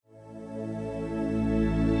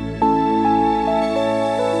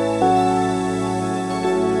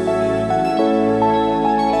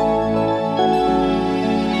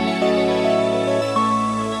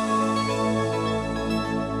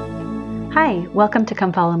Hi, welcome to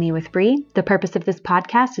Come Follow Me with Bree. The purpose of this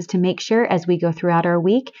podcast is to make sure as we go throughout our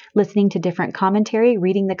week, listening to different commentary,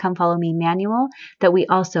 reading the Come Follow Me manual, that we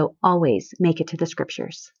also always make it to the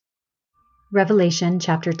scriptures. Revelation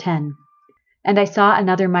chapter 10. And I saw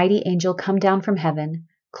another mighty angel come down from heaven,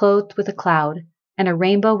 clothed with a cloud, and a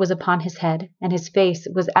rainbow was upon his head, and his face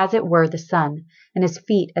was as it were the sun, and his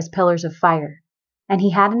feet as pillars of fire. And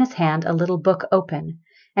he had in his hand a little book open,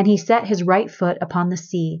 and he set his right foot upon the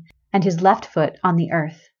sea, and his left foot on the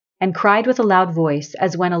earth, and cried with a loud voice,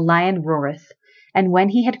 as when a lion roareth. And when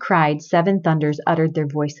he had cried, 7 thunders uttered their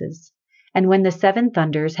voices. And when the 7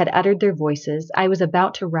 thunders had uttered their voices, I was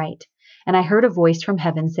about to write, and I heard a voice from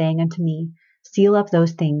heaven saying unto me, Seal up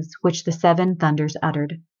those things which the 7 thunders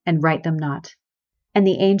uttered, and write them not. And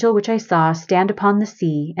the angel which I saw stand upon the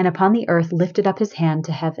sea and upon the earth lifted up his hand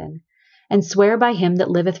to heaven, and sware by him that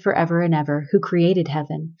liveth for ever and ever, who created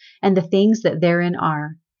heaven, and the things that therein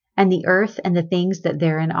are, and the earth and the things that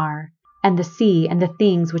therein are, and the sea and the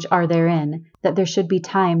things which are therein, that there should be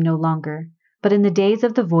time no longer. But in the days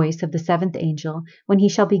of the voice of the 7th angel, when he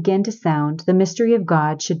shall begin to sound, the mystery of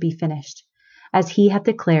God should be finished, as he hath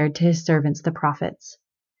declared to his servants the prophets.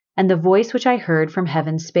 And the voice which I heard from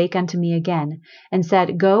heaven spake unto me again, and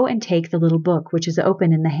said, Go and take the little book which is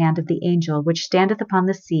open in the hand of the angel which standeth upon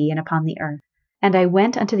the sea and upon the earth. And I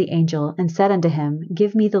went unto the angel, and said unto him,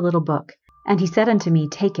 Give me the little book. And he said unto me,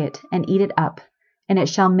 Take it, and eat it up, and it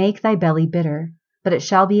shall make thy belly bitter, but it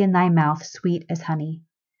shall be in thy mouth sweet as honey.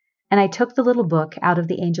 And I took the little book out of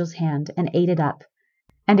the angel's hand, and ate it up,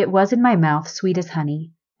 and it was in my mouth sweet as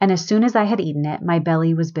honey, and as soon as I had eaten it, my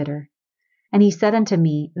belly was bitter. And he said unto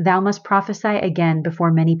me, Thou must prophesy again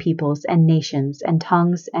before many peoples, and nations, and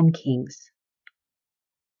tongues, and kings.